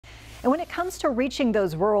And when it comes to reaching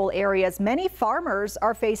those rural areas, many farmers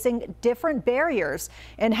are facing different barriers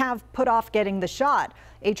and have put off getting the shot.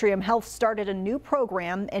 Atrium Health started a new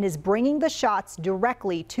program and is bringing the shots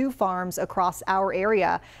directly to farms across our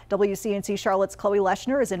area. WCNC Charlotte's Chloe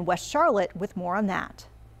Leshner is in West Charlotte with more on that.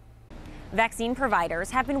 Vaccine providers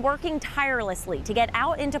have been working tirelessly to get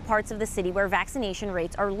out into parts of the city where vaccination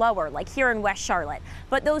rates are lower, like here in West Charlotte.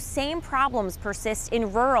 But those same problems persist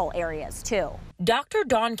in rural areas, too. Dr.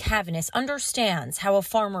 Dawn Caviness understands how a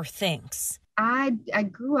farmer thinks. I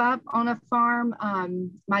grew up on a farm.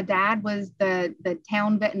 My dad was the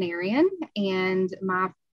town veterinarian, and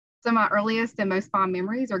some of my earliest and most fond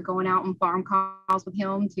memories are going out on farm calls with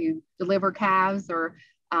him to deliver calves or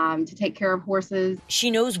to take care of horses.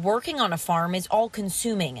 She knows working on a farm is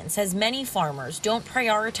all-consuming and says many farmers don't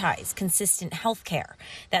prioritize consistent health care.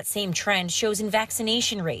 That same trend shows in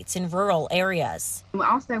vaccination rates in rural areas.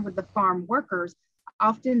 Also with the farm workers,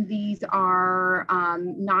 often these are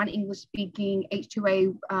non-English speaking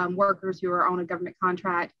H-2A workers who are on a government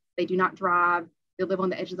contract. They do not drive. They live on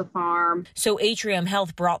the edge of the farm. So Atrium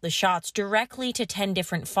Health brought the shots directly to 10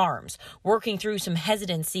 different farms, working through some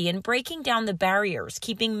hesitancy and breaking down the barriers,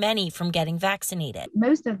 keeping many from getting vaccinated.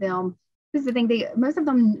 Most of them, this is the thing, most of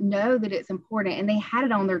them know that it's important, and they had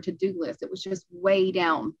it on their to-do list. It was just way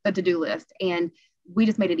down the to-do list, and we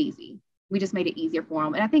just made it easy. We just made it easier for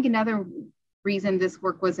them. And I think another reason this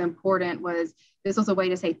work was important was this was a way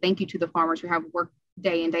to say thank you to the farmers who have worked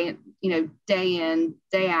day in,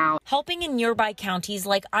 day out. Helping in nearby counties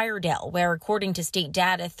like Iredell, where according to state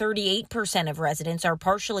data, 38% of residents are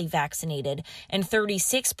partially vaccinated and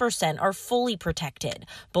 36% are fully protected,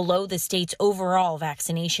 below the state's overall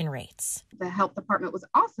vaccination rates. The health department was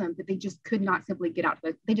awesome, but they just could not simply get out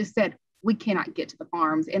to it. They just said, we cannot get to the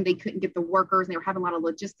farms, and they couldn't get the workers, and they were having a lot of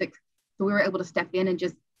logistics. So we were able to step in and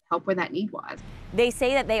just help where that need was. They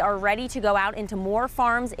say that they are ready to go out into more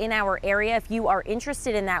farms in our area. If you are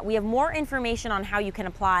interested in that, we have more information on how you can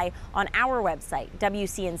apply on our website,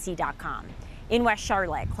 WCNC.com. In West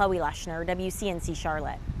Charlotte, Chloe Leshner, WCNC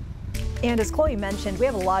Charlotte. And as Chloe mentioned, we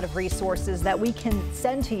have a lot of resources that we can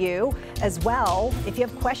send to you as well. If you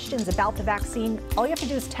have questions about the vaccine, all you have to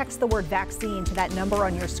do is text the word vaccine to that number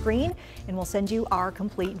on your screen, and we'll send you our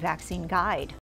complete vaccine guide.